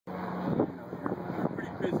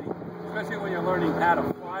especially when you're learning how to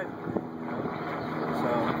fly the thing.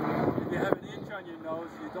 So if you have an itch on your nose,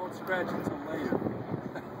 you don't scratch until later.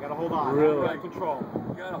 You gotta hold on. Really? Right. Control.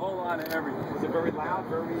 You gotta hold on to everything. Was it very loud?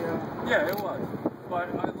 Very. Yeah, it was. But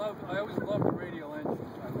I always loved the radial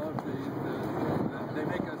engines. I love they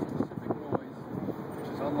make a specific noise, which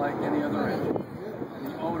is unlike any other engine. And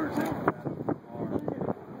the odors in them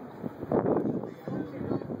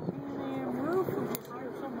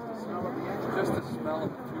are just the smell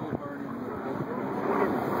of the fuel burning.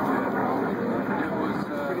 It was.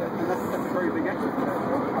 That's a very big engine.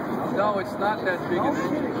 No, it's not that big an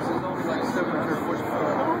engine. This is only like 700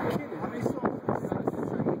 horsepower.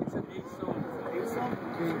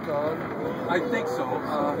 I think so.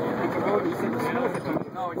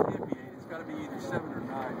 No, it can't be 8. It's got to be either 7 or 9.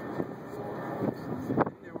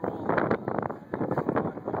 They were all.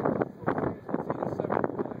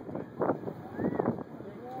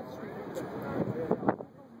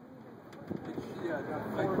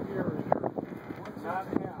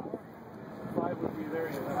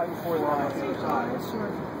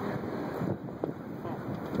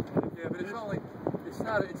 Yeah, but it's only. It's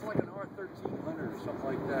not. It's like an R1300 or something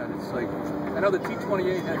like that. It's like, I know the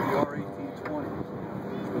T28 had the R1820,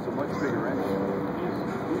 which was a much bigger engine.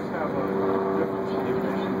 These have a different shape.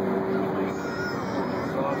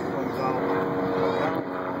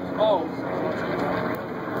 Oh,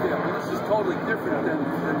 yeah, well, this is totally different than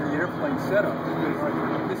the airplane setup.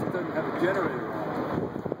 This doesn't have a generator on it.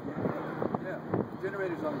 Yeah, the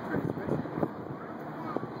generator's on the transmission.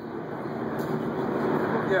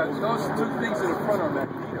 Yeah, those two things in the front are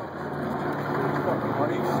magnetos. On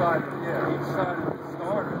each side, each side of the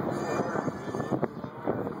starter.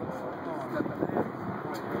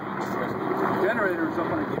 The generator is up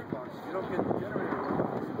on a gearbox. You don't get the generator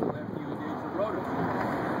until after you engage the rotor.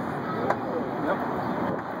 Yep.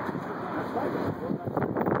 That's right.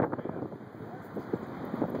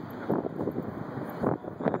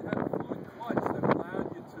 And it had a fluid clutch that allowed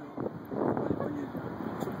you to, when you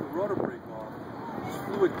took the rotor brake off, this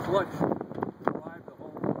fluid clutch drive the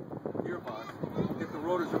whole gearbox, get the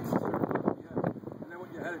rotors up to a certain RPM. And then what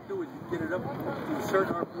you had to do is you get it up to a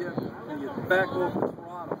certain RPM and you back off the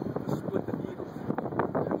throttle to split the needles.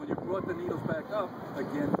 And when you brought the needles back up,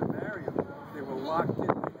 again to marry them, they were locked in.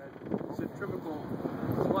 They had centrifugal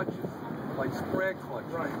clutches, like sprag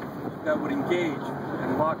clutches, that would engage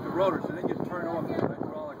and lock the rotors. And then you turn off the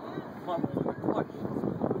hydraulic pump with the clutch.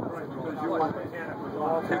 Because you want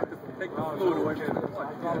to take the fluid away from the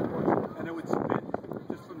clutch. And it would spin,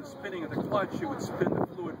 just from the spinning of the clutch, it would spin the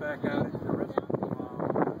fluid back out into the reservoir.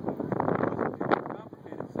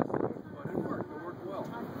 Complicated system, but it worked well.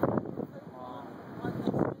 And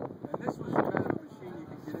this was kind of a machine you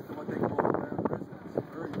could get into what they call ground resonance,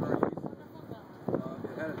 very, very easy.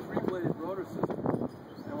 It had a 3-bladed rotor system,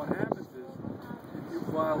 and what happens is,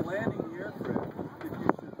 while landing the aircraft, if you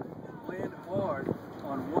should land hard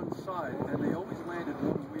on one side, and they always landed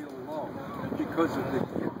one wheel low because of the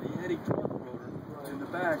anti-torque rotor in the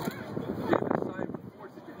back. The other side of the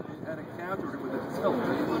force, it had a counter with a tilt.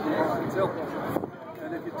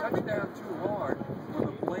 And if you touch down too hard, when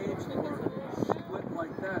the blades were split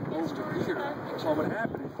like that over here, what would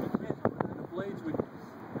happen is you hit, and the blades would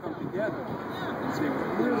come together, and they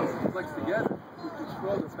would flex together, which would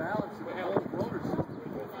throw the balance of the whole rotor system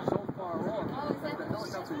so far off that the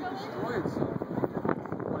helicopter would destroy itself.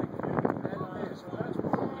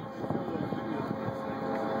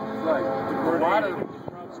 Right. A lot of the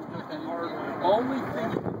only thing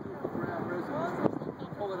you can do for ground resonance is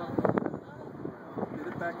pull it up, get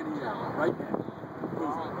it back in the air, right now. If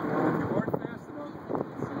you weren't fast enough,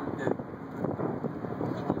 you're dead.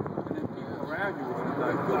 And then people around you would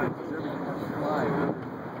die good because everything was flying.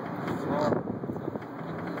 So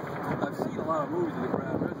I've seen a lot of movies of the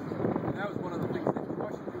ground resonance, and that was one of the things they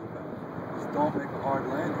cautioned you about. Just don't make a hard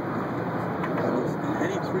landing.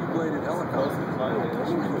 Any 3-bladed helicopter,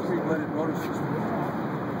 3-bladed rotor system.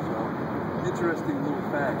 So, interesting little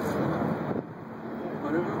facts.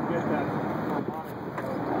 But it would get that.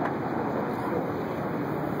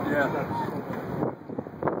 Yeah.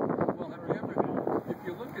 Well, if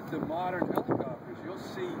you look at the modern helicopters, you'll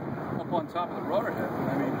see up on top of the rotor head,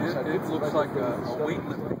 I mean, it looks like a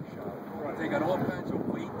weightlifting shop. They got all kinds of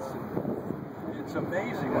weights. It's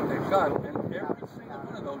amazing what they've got. And every single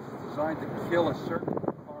one of those is designed to kill a certain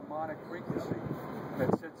harmonic frequency.